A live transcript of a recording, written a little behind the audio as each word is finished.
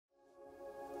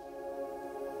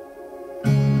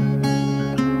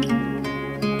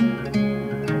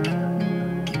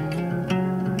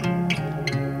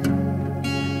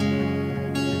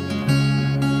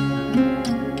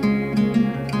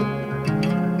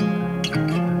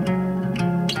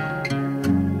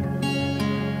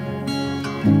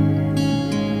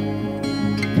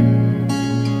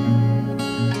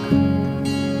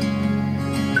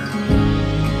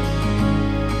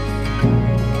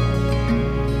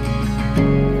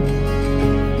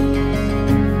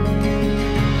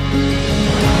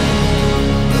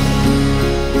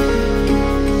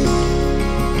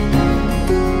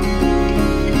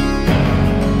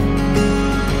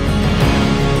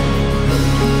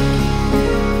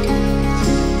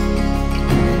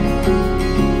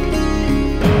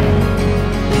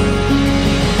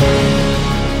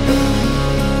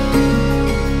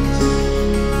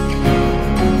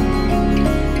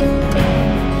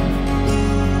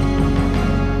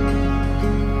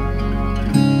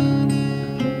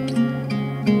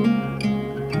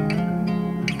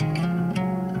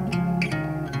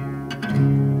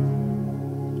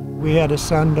had a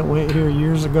son that went here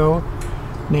years ago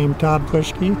named Todd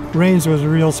Pushke. Reins was a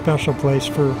real special place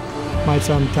for my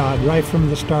son Todd, right from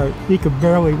the start. He could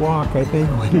barely walk, I think,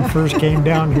 when he first came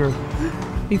down here.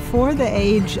 Before the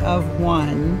age of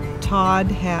 1,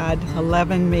 Todd had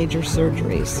 11 major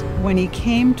surgeries. When he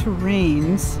came to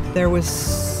Reins, there was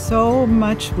so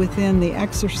much within the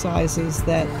exercises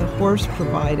that the horse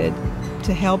provided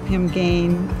to help him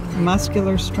gain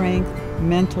muscular strength,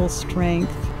 mental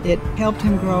strength. It helped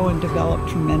him grow and develop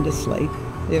tremendously.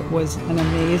 It was an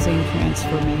amazing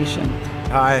transformation.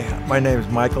 Hi, my name is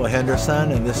Michael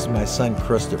Henderson, and this is my son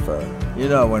Christopher. You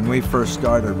know, when we first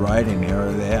started riding here,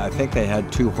 I think they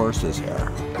had 2 horses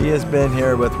here. He has been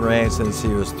here with Reins since he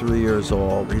was 3 years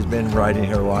old. He's been riding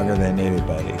here longer than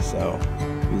anybody, so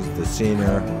he's the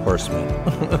senior horseman.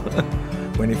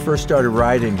 When he first started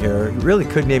riding here, he really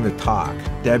couldn't even talk.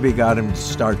 Debbie got him to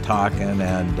start talking,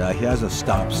 and he hasn't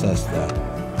stopped since then.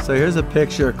 So here's a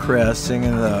picture of Chris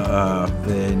singing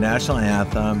the national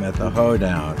anthem at the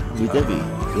hoedown. With Debbie.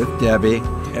 With Debbie.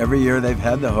 Every year they've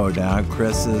had the hoedown,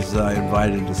 Chris is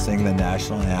invited to sing the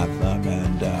national anthem,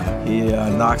 and he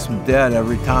knocks them dead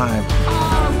every time.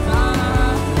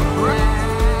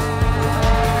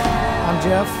 I'm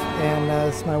Jeff, and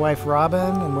this is my wife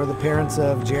Robin, and we're the parents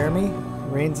of Jeremy.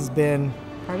 Reins has been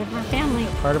part of our family.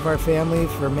 Part of our family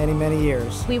for many, many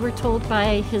years. We were told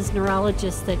by his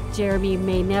neurologist that Jeremy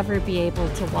may never be able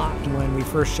to walk. When we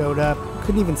first showed up,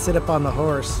 couldn't even sit up on the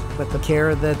horse, but the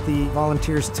care that the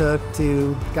volunteers took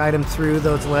to guide him through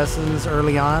those lessons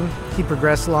early on, he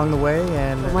progressed along the way.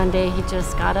 And one day he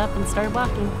just got up and started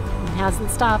walking and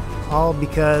hasn't stopped. All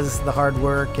because the hard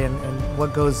work and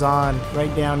what goes on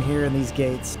right down here in these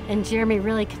gates. And Jeremy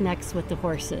really connects with the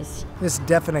horses. This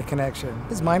definite connection.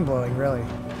 It's mind-blowing, really.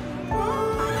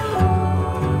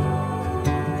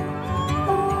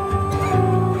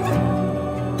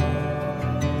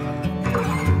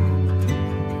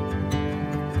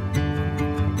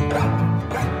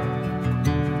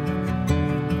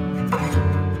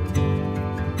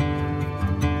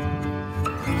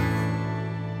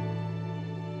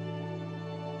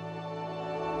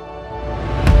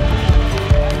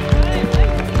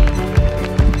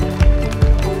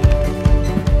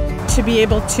 To be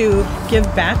able to give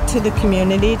back to the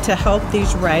community, to help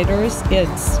these riders,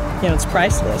 it's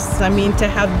priceless. I mean, to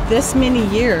have this many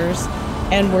years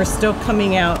and we're still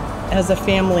coming out as a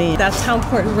family, that's how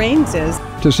important Reins is.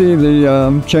 To see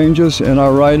the changes in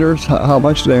our riders, how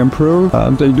much they improve,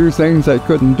 they do things they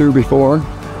couldn't do before.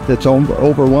 It's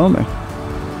overwhelming.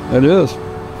 It is.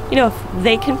 You know, if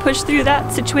they can push through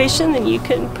that situation, then you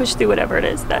can push through whatever it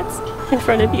is that's in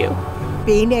front of you.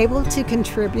 Being able to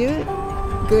contribute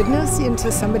goodness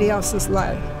into somebody else's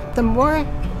life. The more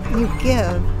you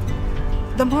give,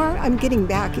 the more I'm getting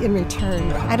back in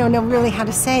return. I don't know really how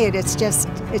to say it. It's just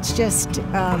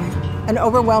an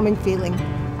overwhelming feeling.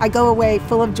 I go away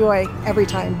full of joy every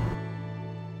time.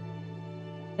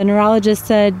 The neurologist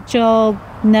said she'll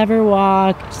never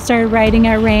walk. She started riding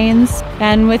at Reins,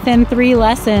 and within 3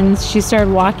 lessons, she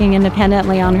started walking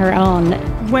independently on her own.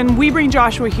 When we bring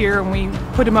Joshua here and we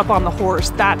put him up on the horse,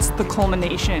 that's the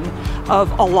culmination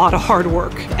of a lot of hard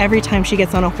work. Every time she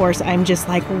gets on a horse, I'm just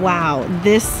like, wow,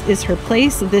 this is her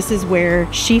place. This is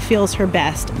where she feels her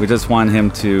best. We just want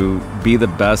him to be the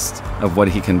best of what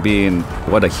he can be, and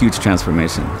what a huge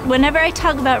transformation. Whenever I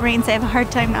talk about Reins, I have a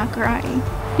hard time not crying.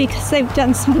 Because they've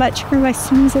done so much for my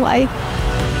son's life.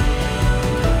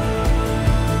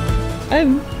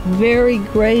 I'm very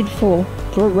grateful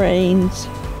for Reins.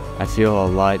 I feel a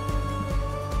lot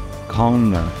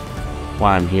calmer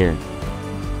while I'm here.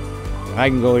 I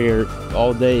can go here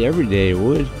all day, every day, it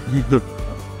would.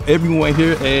 Everyone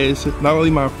here is not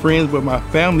only my friends, but my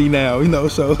family now,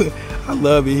 so I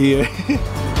love it here.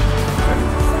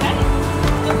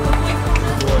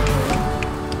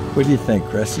 What do you think,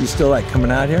 Chris? You still like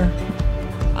coming out here?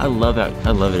 I love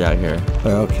it out here.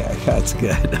 Okay, that's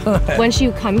good. Once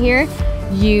you come here,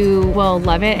 you will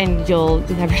love it and you'll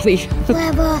never leave.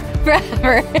 Forever.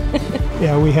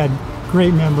 Yeah, we had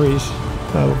great memories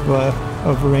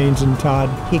of Reins and Todd.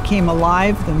 He came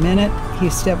alive the minute he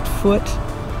stepped foot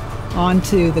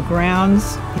onto the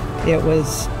grounds. It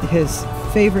was his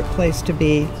favorite place to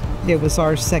be. It was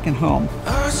our second home.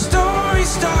 Our story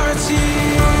starts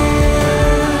here.